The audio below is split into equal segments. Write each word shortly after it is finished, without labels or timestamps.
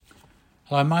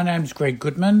Hello, my name's Greg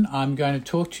Goodman. I'm going to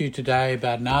talk to you today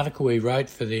about an article we wrote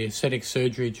for the Aesthetic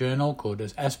Surgery Journal called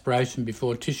Aspiration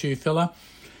Before Tissue Filler,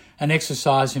 an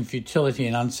exercise in futility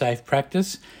and unsafe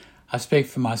practice. I speak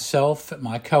for myself,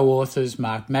 my co-authors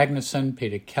Mark Magnuson,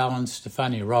 Peter Callan,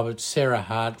 Stefania Roberts, Sarah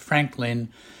Hart, Frank Lynn,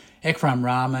 Ekram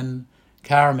Rahman,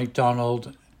 Cara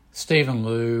McDonald, Stephen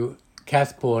Liu,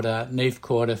 Kath Porter, Neve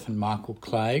Cordiff and Michael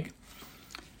Clegg.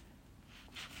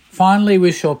 Finally,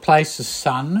 we shall place the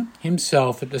sun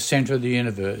himself at the centre of the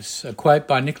universe, a quote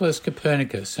by Nicholas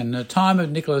Copernicus. In the time of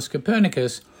Nicholas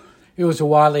Copernicus, it was a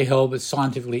widely held but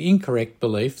scientifically incorrect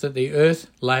belief that the Earth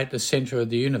lay at the centre of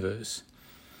the universe.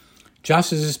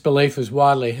 Just as this belief was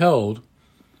widely held,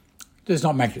 it does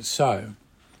not make it so.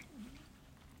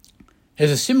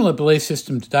 There's a similar belief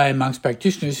system today amongst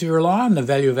practitioners who rely on the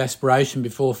value of aspiration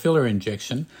before filler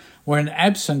injection, where an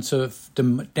absence of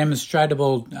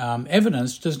demonstrable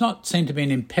evidence does not seem to be an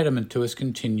impediment to its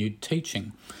continued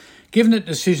teaching. Given that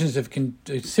decisions of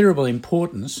considerable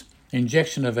importance,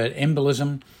 injection of an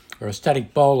embolism or a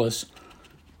static bolus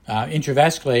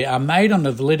intravascularly, are made on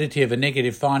the validity of a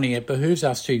negative finding, it behooves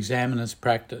us to examine its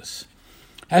practice.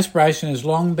 Aspiration has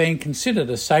long been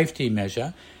considered a safety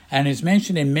measure and is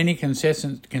mentioned in many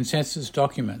consensus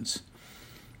documents.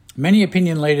 Many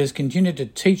opinion leaders continue to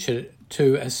teach it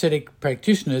to aesthetic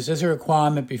practitioners as a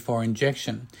requirement before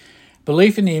injection.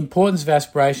 Belief in the importance of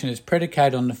aspiration is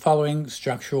predicated on the following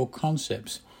structural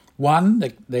concepts. 1,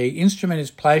 that the instrument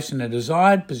is placed in a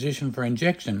desired position for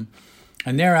injection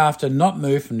and thereafter not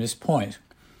move from this point.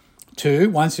 2,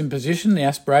 once in position, the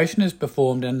aspiration is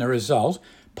performed and the result,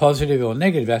 positive or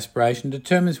negative aspiration,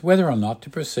 determines whether or not to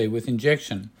proceed with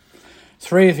injection.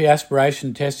 3, if the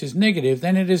aspiration test is negative,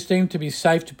 then it is deemed to be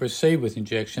safe to proceed with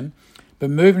injection,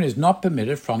 but movement is not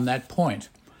permitted from that point.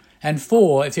 And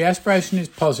 4, if the aspiration is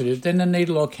positive, then the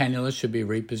needle or cannula should be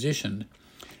repositioned.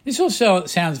 This also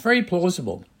sounds very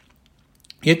plausible,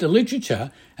 yet the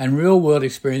literature and real-world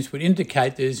experience would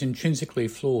indicate that it is intrinsically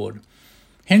flawed.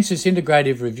 Hence, this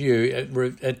integrative review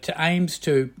aims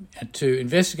to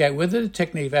investigate whether the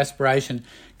technique of aspiration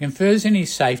confers any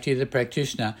safety to the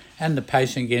practitioner and the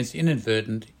patient against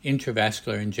inadvertent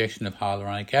intravascular injection of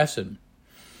hyaluronic acid.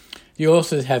 The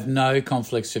authors have no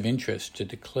conflicts of interest to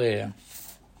declare.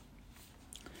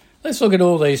 Let's look at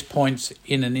all these points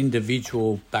in an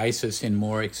individual basis in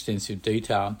more extensive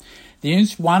detail. The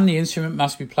instrument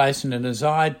must be placed in a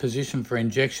desired position for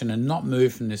injection and not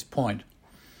move from this point.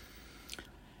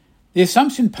 The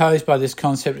assumption posed by this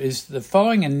concept is that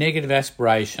following a negative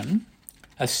aspiration,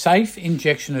 a safe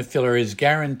injection of filler is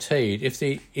guaranteed if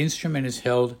the instrument is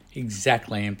held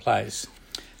exactly in place.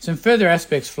 Some further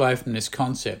aspects flow from this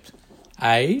concept.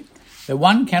 A, that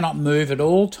one cannot move at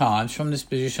all times from this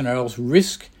position or else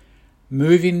risk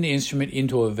moving the instrument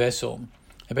into a vessel.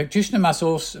 A practitioner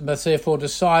must therefore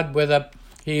decide whether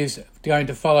he is going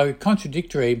to follow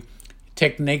contradictory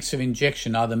techniques of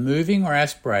injection, either moving or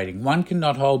aspirating. One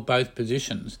cannot hold both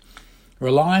positions.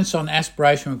 Reliance on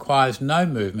aspiration requires no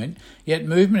movement, yet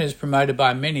movement is promoted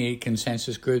by many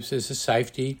consensus groups as a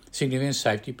significant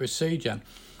safety procedure.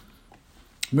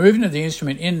 Movement of the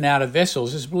instrument in and out of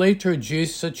vessels is believed to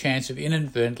reduce the chance of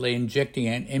inadvertently injecting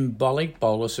an embolic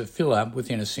bolus of filler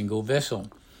within a single vessel.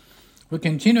 With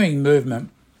continuing movement,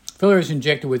 filler is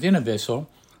injected within a vessel,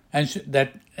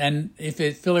 and if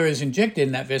the filler is injected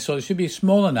in that vessel, it should be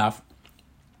small enough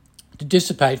to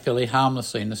dissipate fairly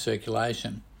harmlessly in the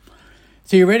circulation.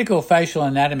 Theoretical facial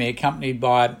anatomy accompanied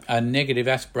by a negative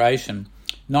aspiration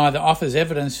neither offers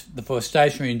evidence for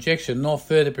stationary injection nor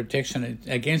further protection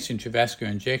against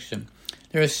intravascular injection.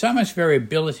 There is so much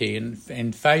variability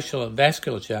in facial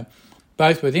vasculature,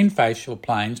 both within facial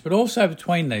planes but also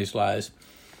between these layers.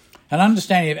 An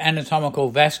understanding of anatomical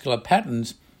vascular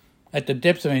patterns at the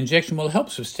depth of injection will help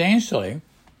substantially,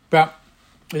 but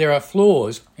there are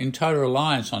flaws in total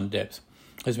reliance on depth,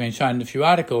 as has been shown in a few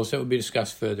articles that will be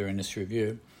discussed further in this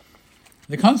review.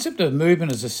 The concept of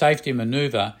movement as a safety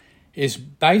manoeuvre is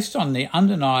based on the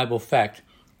undeniable fact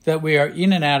that we are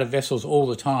in and out of vessels all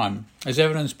the time, as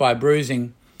evidenced by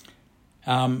bruising,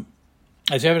 by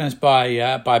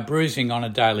bruising on a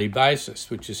daily basis,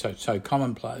 which is so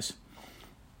commonplace.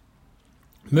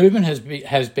 Movement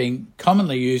has been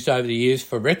commonly used over the years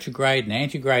for retrograde and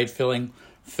antegrade filling,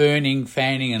 ferning,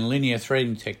 fanning, and linear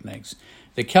threading techniques.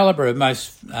 The calibre of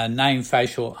most named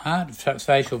facial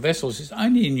vessels is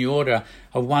only in the order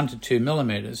of 1 to 2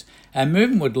 millimetres, and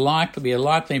movement would likely be a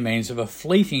likely means of a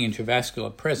fleeting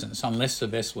intravascular presence unless the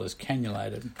vessel is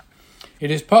cannulated. It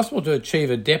is possible to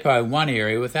achieve a depot in one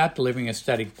area without delivering a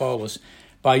static bolus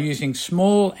by using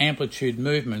small amplitude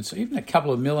movements, even a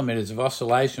couple of millimetres of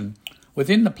oscillation,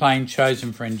 within the plane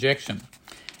chosen for injection.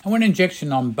 And when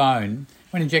injecting on bone,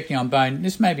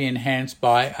 this may be enhanced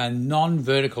by a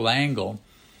non-vertical angle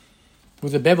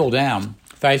with the bevel down,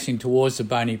 facing towards the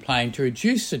bony plane to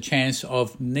reduce the chance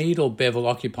of needle bevel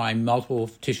occupying multiple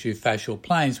tissue fascial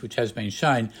planes, which has been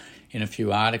shown in a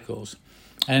few articles,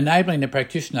 and enabling the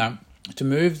practitioner to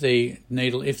move the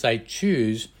needle if they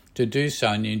choose to do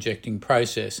so in the injecting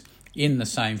process in the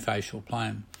same fascial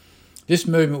plane. This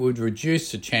movement would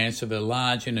reduce the chance of a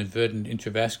large inadvertent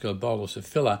intravascular bolus of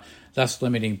filler, thus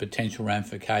limiting potential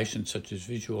ramifications such as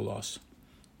visual loss.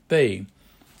 B.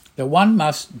 That one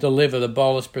must deliver the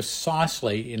bolus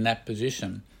precisely in that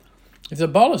position. If the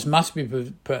bolus must be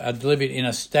delivered in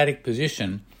a static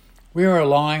position, we are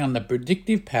relying on the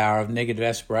predictive power of negative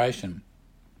aspiration.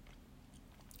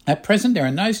 At present, there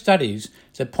are no studies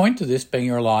that point to this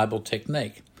being a reliable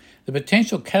technique. The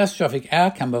potential catastrophic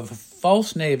outcome of a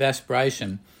false negative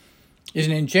aspiration is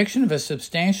an injection of a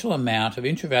substantial amount of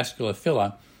intravascular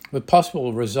filler with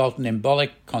possible resultant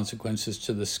embolic consequences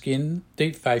to the skin,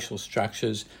 deep facial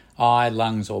structures, eye,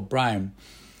 lungs or brain.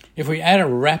 If we add a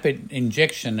rapid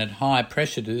injection at high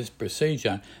pressure to this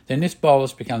procedure, then this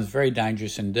bolus becomes very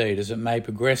dangerous indeed, as it may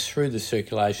progress through the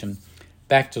circulation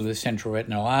back to the central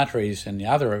retinal arteries and the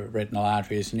other retinal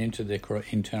arteries and into the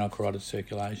internal carotid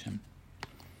circulation.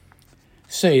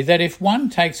 C. That if one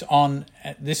takes on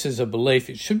this as a belief,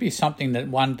 it should be something that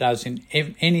one does in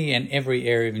any and every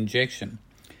area of injection.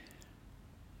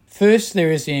 First, there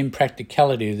is the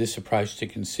impracticality of this approach to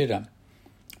consider.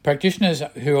 Practitioners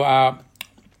who are,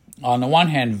 on the one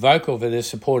hand, vocal for their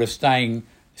support of staying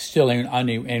still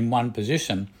only in one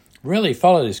position, rarely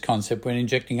follow this concept when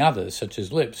injecting others, such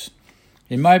as lips.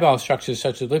 In mobile structures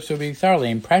such as lips, it would be thoroughly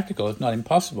impractical, if not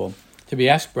impossible, to be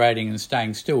aspirating and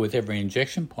staying still with every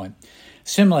injection point.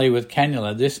 Similarly, with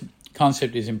cannula, this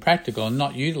concept is impractical and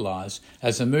not utilised,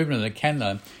 as the movement of the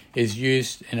cannula is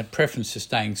used in a preference to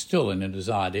staying still in a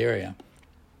desired area.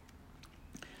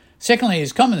 Secondly, it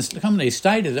is commonly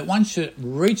stated that one should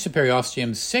reach the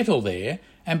periosteum, settle there,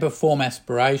 and perform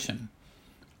aspiration.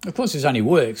 Of course, this only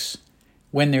works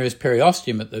when there is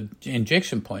periosteum at the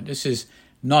injection point. This is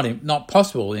not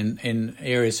possible in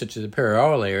areas such as the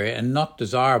perioral area and not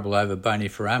desirable over bony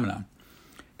foramina.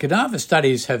 Cadaver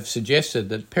studies have suggested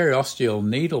that periosteal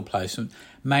needle placement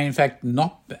may in fact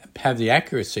not have the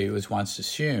accuracy it was once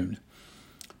assumed.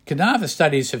 Cadaver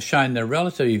studies have shown that a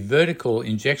relatively vertical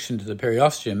injection to the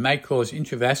periosteum may cause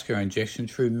intravascular injection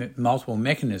through multiple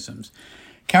mechanisms.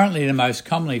 Currently, the most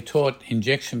commonly taught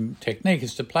injection technique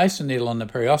is to place the needle on the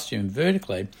periosteum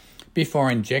vertically before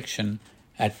injection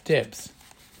at depth.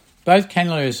 Both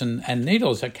cannulas and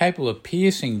needles are capable of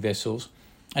piercing vessels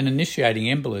and initiating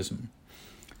embolism.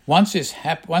 Once this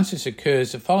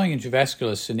occurs, the following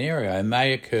intravascular scenario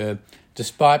may occur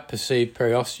despite perceived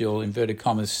periosteal, inverted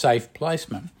commas, safe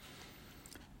placement.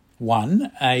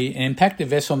 1. An impacted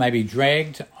vessel may be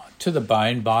dragged to the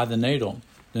bone by the needle.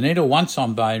 The needle, once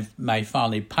on bone, may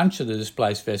finally puncture the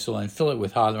displaced vessel and fill it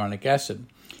with hyaluronic acid.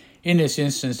 In this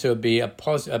instance, there would be a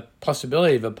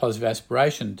possibility of a positive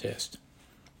aspiration test.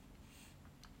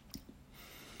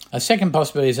 A second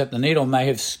possibility is that the needle may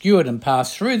have skewered and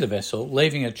passed through the vessel,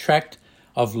 leaving a tract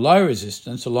of low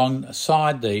resistance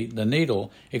alongside the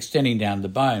needle extending down the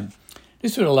bone.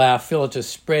 This would allow filler to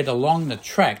spread along the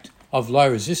tract of low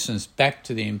resistance back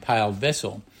to the impaled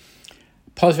vessel.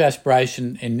 Positive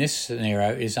aspiration in this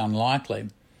scenario is unlikely.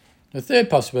 The third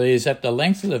possibility is that the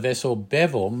length of the vessel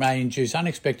bevel may induce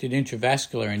unexpected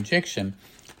intravascular injection,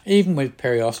 even with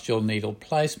periosteal needle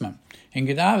placement. In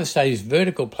cadaver studies,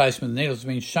 vertical placement of needles has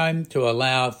been shown to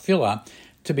allow filler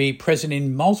to be present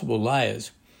in multiple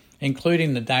layers,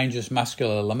 including the dangerous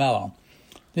muscular lamella.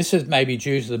 This may be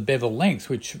due to the bevel length,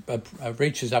 which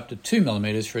reaches up to 2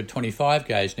 mm for a 25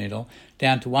 gauge needle,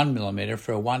 down to 1 mm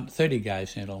for a 30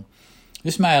 gauge needle.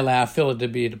 This may allow filler to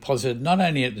be deposited not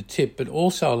only at the tip, but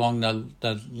also along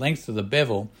the length of the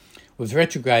bevel, with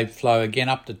retrograde flow again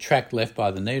up the tract left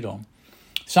by the needle.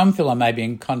 Some filler may be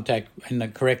in contact in the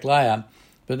correct layer,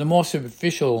 but the more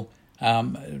superficial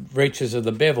reaches of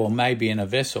the bevel may be in a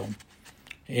vessel.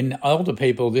 In older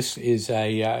people, this is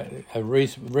a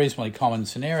reasonably common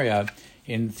scenario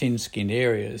in thin-skinned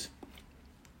areas.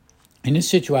 In this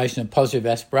situation, a positive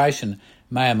aspiration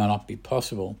may or may not be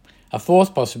possible. A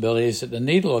fourth possibility is that the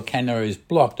needle or cannula is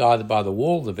blocked either by the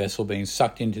wall of the vessel being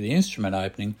sucked into the instrument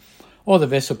opening or the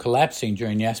vessel collapsing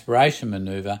during the aspiration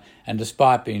manoeuvre, and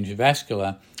despite being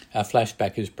intravascular, a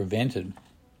flashback is prevented.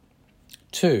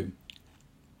 2.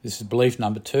 This is belief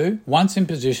number 2. Once in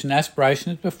position,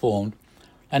 aspiration is performed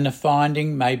and the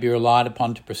finding may be relied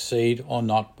upon to proceed or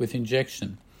not with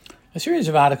injection. A series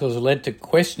of articles have led to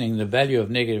questioning the value of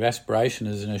negative aspiration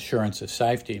as an assurance of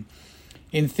safety.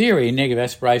 In theory, negative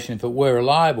aspiration, if it were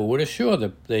reliable, would assure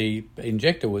that the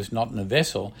injector was not in a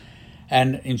vessel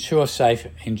and ensure safe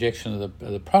injection of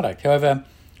the product. However,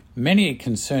 many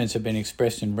concerns have been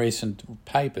expressed in recent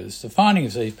papers. The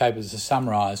findings of these papers are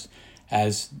summarised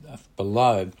as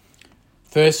below.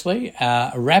 Firstly,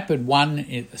 a rapid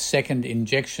 1 second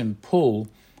injection pull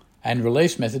and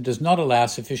release method does not allow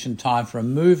sufficient time for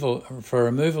removal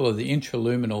of the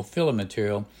intraluminal filler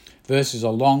material versus a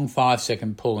long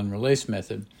 5-second pull and release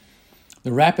method.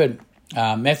 The rapid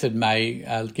method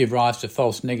may give rise to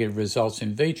false negative results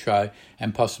in vitro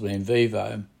and possibly in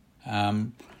vivo.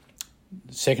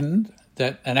 Second,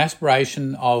 that an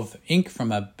aspiration of ink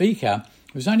from a beaker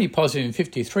was only positive in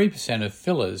 53% of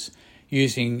fillers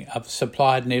using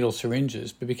supplied needle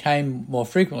syringes, but became more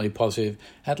frequently positive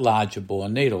at larger bore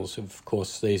needles. Of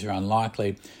course, these are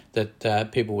unlikely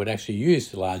that people would actually use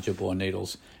the larger bore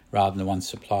needles rather than the ones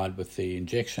supplied with the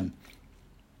injection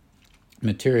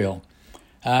material.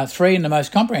 3, in the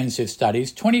most comprehensive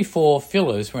studies, 24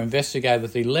 fillers were investigated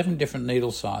with 11 different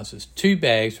needle sizes. 2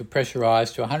 bags were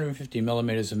pressurised to 150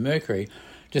 millimetres of mercury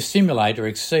to stimulate or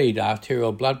exceed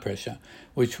arterial blood pressure,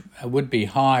 which would be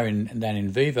higher than in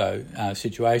vivo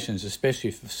situations,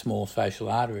 especially for small facial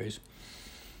arteries.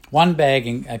 1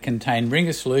 bag contained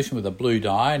ringer solution with a blue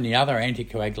dye and the other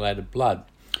anticoagulated blood.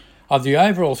 Of the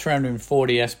overall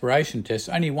 340 aspiration tests,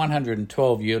 only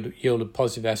 112 yielded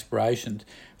positive aspirations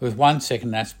with 1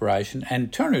 second aspiration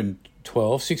and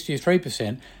 212,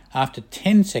 63%, after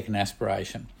 10-second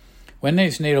aspiration. When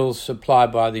these needles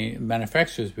supplied by the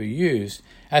manufacturers were used,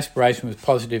 aspiration was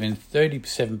positive in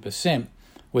 37%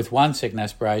 with 1 second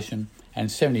aspiration and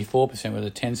 74% with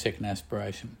a 10-second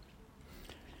aspiration.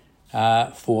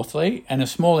 Fourthly, in a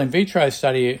small in vitro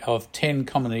study of 10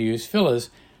 commonly used fillers,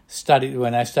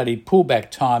 when they studied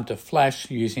pullback time to flash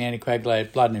using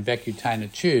anticoagulated blood in vacutainer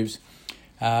tubes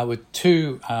with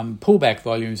 2 pullback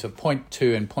volumes of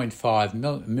 0.2 and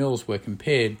 0.5 mils were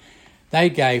compared, they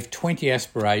gave 20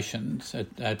 aspirations,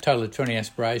 a total of 20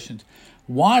 aspirations.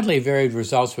 Widely varied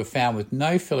results were found with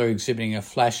no filler exhibiting a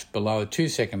flash below a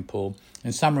 2-second pull,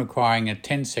 and some requiring a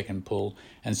 10-second pull,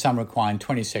 and some requiring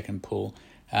 20-second pull,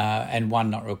 and one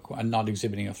not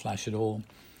exhibiting a flash at all.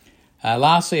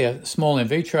 Lastly, a small in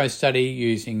vitro study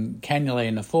using cannula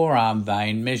in the forearm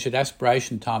vein measured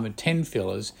aspiration time of 10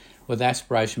 fillers with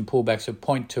aspiration pullbacks of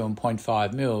 0.2 and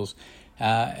 0.5 mils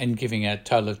and giving a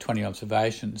total of 20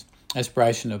 observations.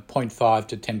 Aspiration of 0.5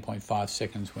 to 10.5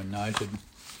 seconds were noted.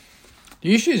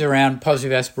 The issues around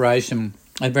negative aspiration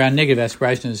as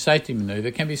a safety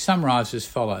manoeuvre can be summarised as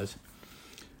follows.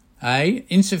 A.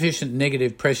 Insufficient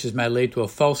negative pressures may lead to a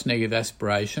false negative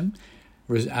aspiration,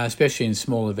 especially in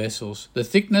smaller vessels. The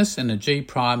thickness and the G'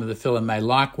 of the filler may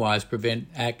likewise prevent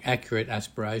accurate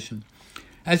aspiration.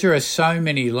 As there are so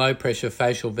many low-pressure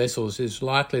facial vessels, it is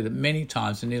likely that many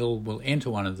times the needle will enter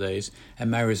one of these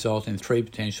and may result in 3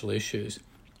 potential issues.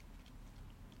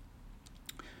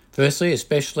 Firstly,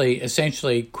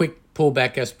 essentially quick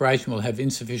pullback aspiration will have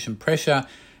insufficient pressure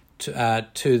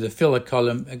to the filler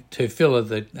column to fill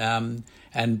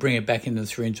and bring it back into the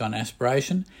syringe on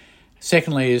aspiration.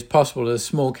 Secondly, it is possible that a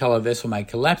small caliber vessel may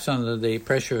collapse under the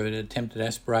pressure of attempted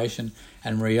aspiration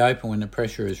and reopen when the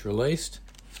pressure is released.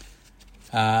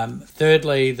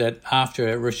 Thirdly, that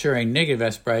after reassuring negative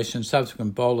aspiration,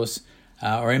 subsequent bolus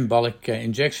or embolic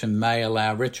injection may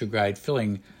allow retrograde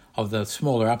filling of the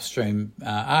smaller upstream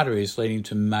arteries, leading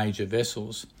to major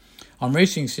vessels. On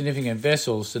reaching significant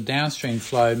vessels, the downstream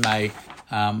flow may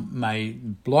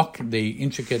block the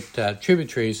intricate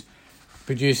tributaries,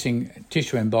 producing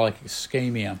tissue embolic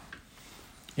ischemia.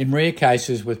 In rare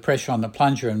cases with pressure on the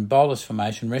plunger and bolus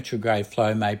formation, retrograde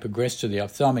flow may progress to the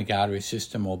ophthalmic artery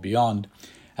system or beyond.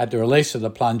 At the release of the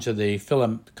plunger, the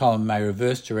filler column may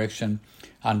reverse direction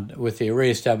with the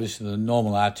re-establishment of the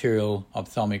normal arterial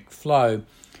ophthalmic flow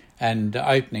and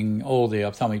opening all the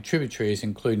ophthalmic tributaries,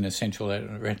 including the central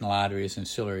retinal arteries and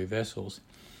ciliary vessels.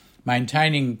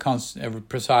 Maintaining a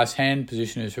precise hand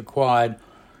position is required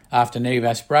after negative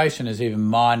aspiration, as even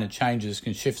minor changes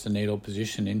can shift the needle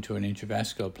position into an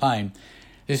intravascular plane.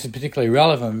 This is particularly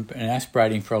relevant in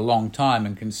aspirating for a long time,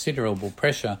 and considerable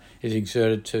pressure is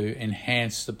exerted to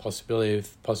enhance the possibility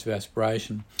of positive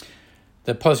aspiration.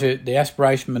 The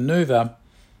aspiration manoeuvre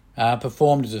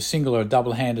performed as a single or a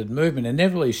double-handed movement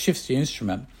inevitably shifts the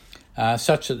instrument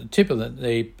such that the tip of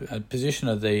the position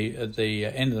of the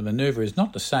end of the manoeuvre is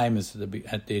not the same as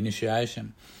at the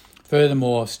initiation.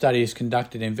 Furthermore, studies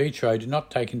conducted in vitro do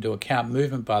not take into account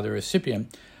movement by the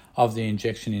recipient of the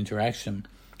injection interaction.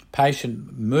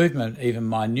 Patient movement, even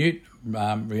minute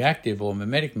reactive or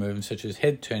mimetic movements such as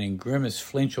head turning, grimace,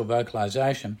 flinch or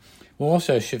vocalization, will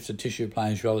also shift the tissue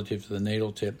planes relative to the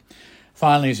needle tip.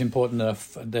 Finally, it's important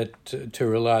to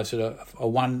realise that a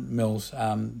 1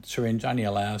 ml syringe only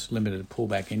allows limited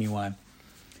pullback anyway.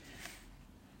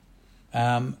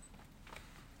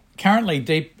 Currently,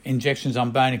 deep injections on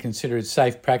bone are considered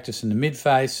safe practice in the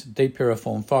midface, deep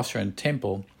piriform fossa and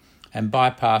temple, and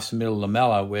bypass the middle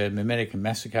lamella where mimetic and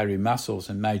masticatory muscles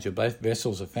and major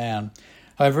vessels are found.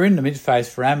 However, in the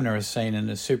midface, foramina is seen in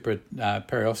the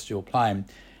supraperiosteal plane,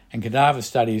 and cadaver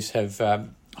studies have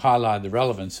highlighted the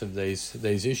relevance of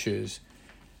these issues.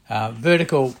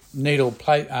 Vertical needle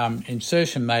plate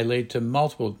insertion may lead to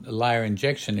multiple layer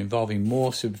injection involving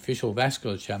more superficial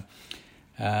vasculature.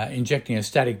 Injecting a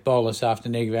static bolus after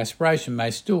negative aspiration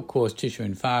may still cause tissue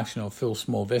infarction or fill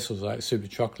small vessels like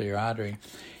supratrochlear artery.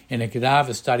 In a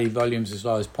cadaver study, volumes as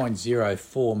low as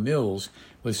 0.04 mils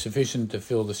was sufficient to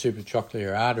fill the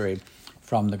supratrochlear artery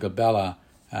from the glabella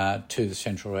to the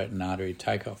central retin artery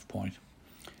takeoff point.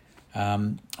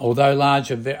 Although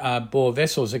larger bore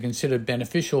vessels are considered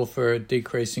beneficial for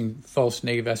decreasing false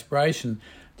negative aspiration,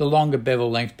 the longer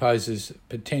bevel length poses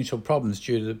potential problems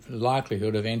due to the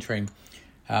likelihood of entering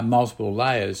multiple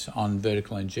layers on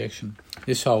vertical injection.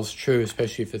 This holds true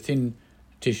especially for thin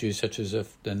tissues such as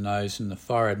the nose and the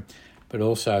forehead, but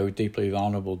also deeply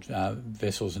vulnerable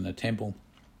vessels in the temple.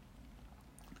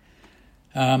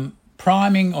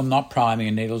 Priming or not priming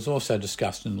a needle is also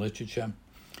discussed in the literature.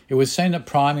 It was seen that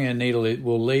priming a needle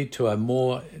will lead to a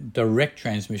more direct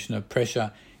transmission of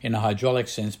pressure in a hydraulic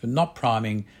sense, but not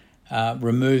priming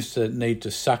removes the need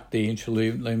to suck the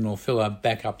intraluminal filler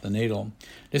back up the needle.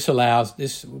 This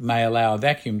may allow a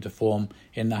vacuum to form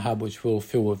in the hub, which will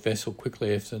fill with vessel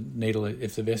quickly if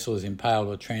the vessel is impaled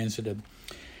or transited.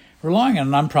 Relying on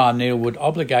an unprimed needle would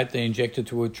obligate the injector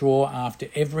to withdraw after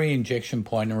every injection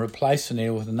point and replace the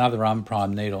needle with another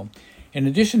unprimed needle. In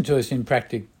addition to its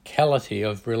impracticality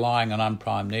of relying on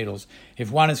unprimed needles,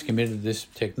 if one is committed to this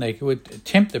technique, it would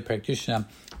tempt the practitioner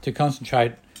to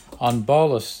concentrate on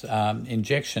bolus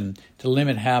injection to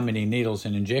limit how many needles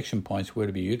and injection points were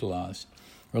to be utilised.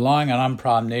 Relying on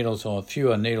unprimed needles or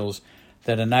fewer needles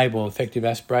that enable effective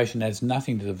aspiration adds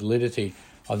nothing to the validity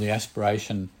of the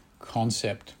aspiration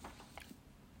concept.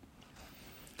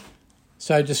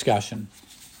 So, discussion.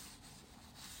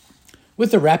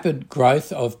 With the rapid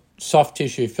growth of soft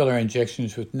tissue filler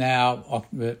injections was now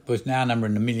numbered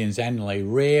in the millions annually,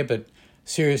 rare but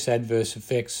serious adverse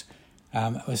effects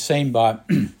are seen by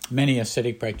many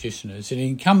aesthetic practitioners. It is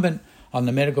incumbent on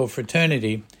the medical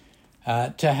fraternity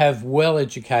to have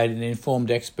well-educated and informed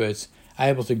experts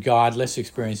able to guide less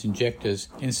experienced injectors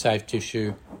in safe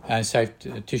tissue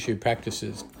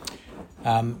practices.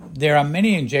 There are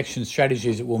many injection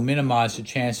strategies that will minimise the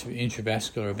chance of an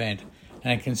intravascular event. In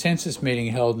a consensus meeting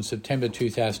held in September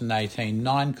 2018,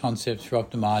 9 concepts for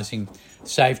optimising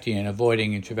safety and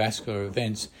avoiding intravascular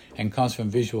events and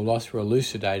consequent visual loss were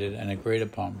elucidated and agreed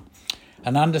upon.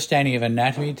 An understanding of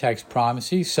anatomy takes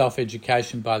primacy.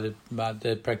 Self-education by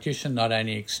the practitioner not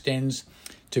only extends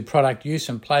to product use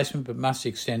and placement, but must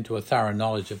extend to a thorough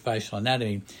knowledge of facial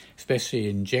anatomy, especially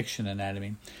injection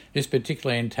anatomy. This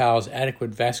particularly entails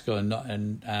adequate vascular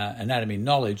anatomy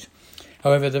knowledge.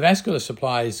 However, the vascular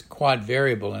supply is quite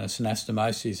variable in its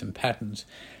anastomoses and patterns.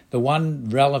 The one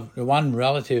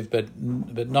relative but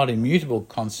not immutable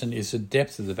constant is the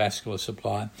depth of the vascular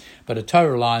supply, but a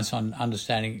total reliance on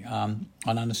understanding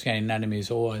anatomy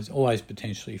is always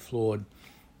potentially flawed.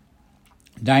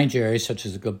 Danger areas such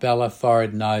as the glabella,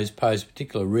 forehead, nose pose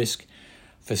particular risk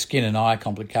for skin and eye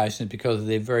complications because of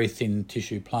their very thin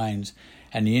tissue planes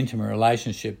and the intimate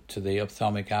relationship to the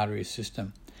ophthalmic artery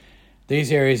system.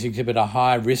 These areas exhibit a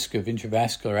high risk of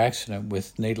intravascular accident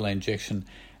with needle injection,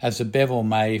 as the bevel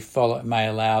may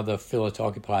allow the filler to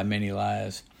occupy many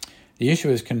layers. The issue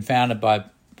is confounded by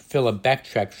filler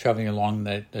backtrack travelling along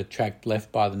the tract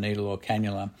left by the needle or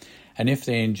cannula, and if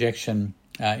the injection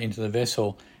into the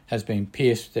vessel has been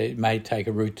pierced, it may take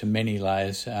a route to many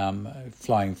layers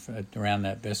flowing around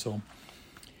that vessel.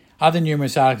 Other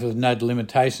numerous articles note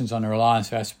limitations on the reliance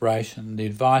of aspiration. The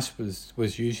advice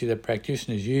was usually that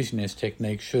practitioners using this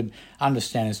technique should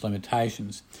understand its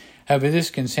limitations. However,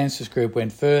 this consensus group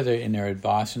went further in their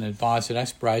advice and advised that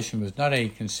aspiration was not only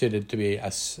considered to be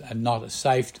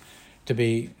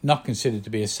not considered to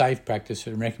be a safe practice,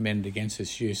 but recommended against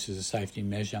its use as a safety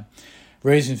measure.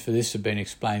 Reasons for this have been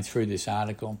explained through this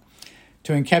article.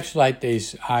 To encapsulate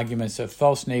these arguments, a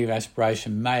false negative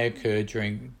aspiration may occur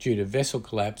due to vessel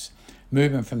collapse,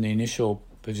 movement from the initial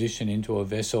position into a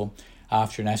vessel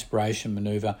after an aspiration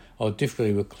manoeuvre, or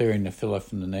difficulty with clearing the filler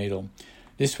from the needle.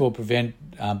 This will prevent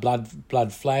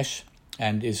blood flash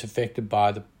and is affected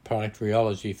by the product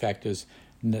rheology factors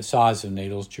the size of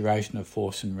needles, duration of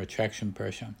force and retraction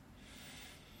pressure.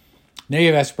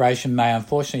 Negative aspiration may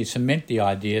unfortunately cement the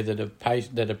idea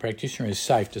that a practitioner is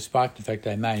safe, despite the fact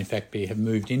they may in fact have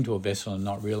moved into a vessel and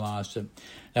not realised it.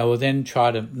 They will then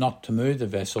try not to move the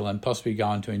vessel and possibly go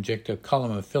on to inject a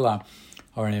column of filler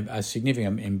or a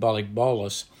significant embolic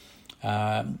bolus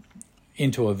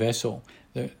into a vessel.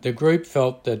 The group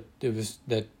felt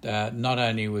that not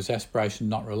only was aspiration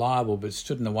not reliable, but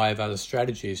stood in the way of other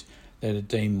strategies that are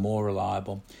deemed more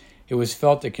reliable. It was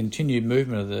felt that continued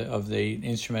movement of the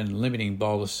instrument and limiting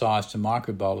bolus size to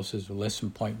microboluses of less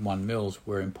than 0.1 mils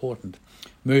were important.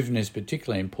 Movement is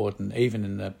particularly important even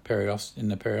in the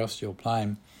periosteal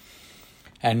plane,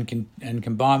 and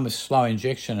combined with slow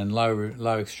injection and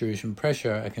low extrusion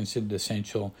pressure are considered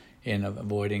essential in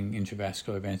avoiding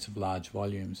intravascular events of large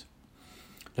volumes.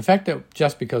 The fact that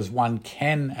just because one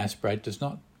can aspirate does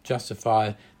not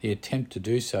justify the attempt to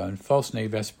do so, and false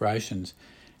negative aspirations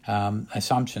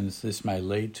assumptions this may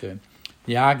lead to.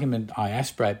 The argument, I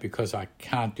aspirate because I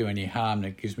can't do any harm,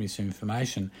 that gives me some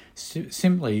information,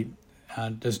 simply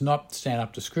does not stand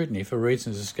up to scrutiny for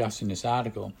reasons discussed in this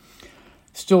article.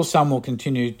 Still, some will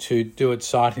continue to do it,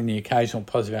 citing the occasional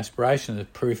positive aspiration as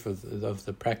proof of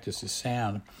the practice is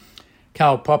sound.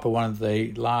 Karl Popper, one of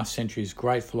the last century's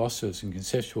great philosophers and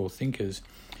conceptual thinkers,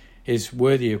 is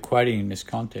worthy of quoting in this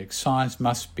context. Science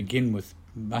must begin with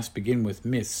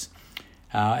myths,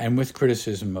 and with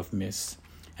criticism of myths.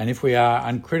 And if we are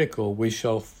uncritical, we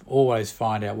shall always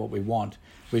find out what we want.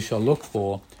 We shall look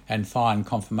for and find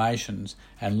confirmations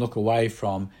and look away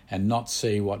from and not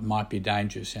see what might be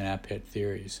dangerous in our pet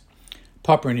theories.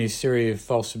 Popper, in his theory of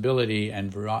falsibility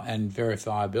and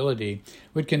verifiability,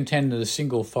 would contend that a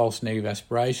single false negative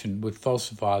aspiration would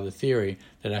falsify the theory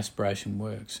that aspiration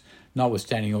works,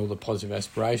 notwithstanding all the positive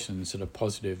aspirations that are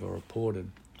positive or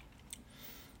reported.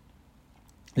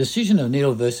 The decision of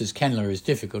needle versus cannula is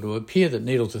difficult. It would appear that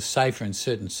needles are safer in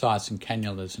certain sites than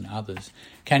cannulas in others.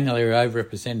 Cannula are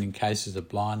overrepresented in cases of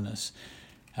blindness,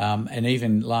 and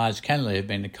even large cannulae have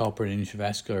been the culprit in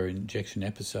intravascular injection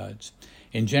episodes.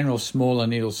 In general, smaller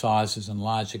needle sizes and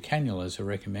larger cannulas are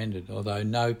recommended, although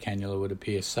no cannula would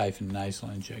appear safe in nasal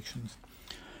injections.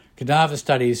 Cadaver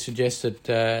studies suggest that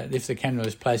if the cannula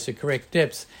is placed at correct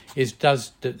depth, it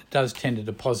does tend to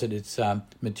deposit its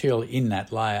material in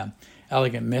that layer.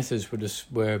 Elegant methods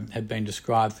have been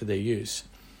described for their use.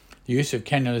 The use of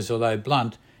cannulas, although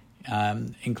blunt,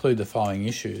 include the following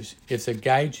issues. If the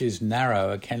gauge is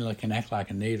narrow, a cannula can act like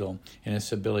a needle in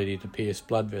its ability to pierce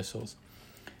blood vessels.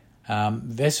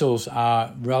 Vessels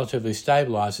are relatively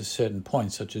stabilised at certain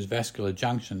points, such as vascular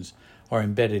junctions, or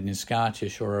embedded in scar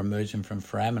tissue or emergent from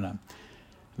foramina.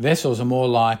 Vessels are more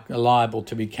liable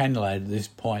to be cannulated at these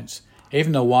points.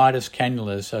 Even the widest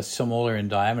cannulas are smaller in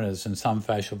diameters than some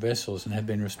facial vessels and have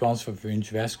been responsible for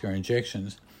intravascular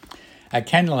injections. A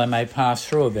cannula may pass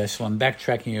through a vessel, and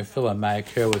backtracking of filler may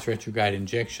occur with retrograde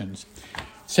injections.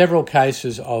 Several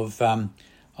cases of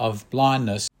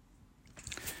blindness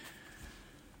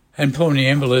and pulmonary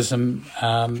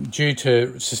embolism due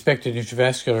to suspected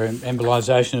intravascular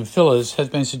embolization of fillers has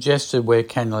been suggested where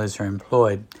cannulas are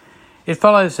employed. It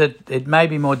follows that it may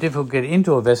be more difficult to get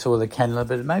into a vessel with a cannula,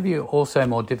 but it may be also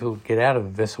more difficult to get out of a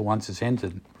vessel once it's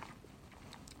entered.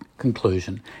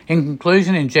 Conclusion. In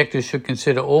conclusion, injectors should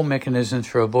consider all mechanisms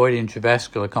for avoiding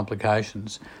intravascular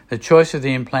complications. The choice of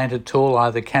the implanted tool,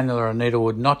 either cannula or needle,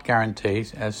 would not guarantee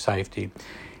as safety.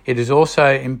 It is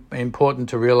also important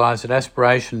to realise that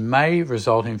aspiration may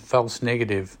result in a false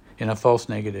negative.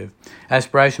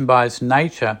 Aspiration by its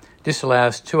nature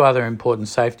disallows two other important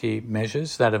safety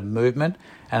measures, that of movement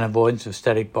and avoidance of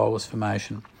static bolus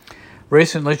formation.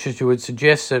 Recent literature would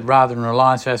suggest that rather than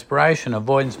reliance on aspiration,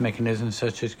 avoidance mechanisms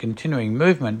such as continuing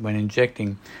movement when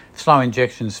injecting, slow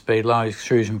injection speed, low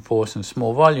extrusion force and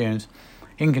small volumes,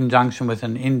 in conjunction with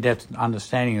an in-depth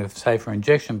understanding of safer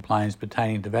injection planes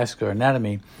pertaining to vascular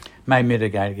anatomy, may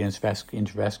mitigate against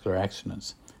intravascular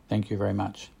accidents. Thank you very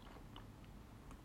much.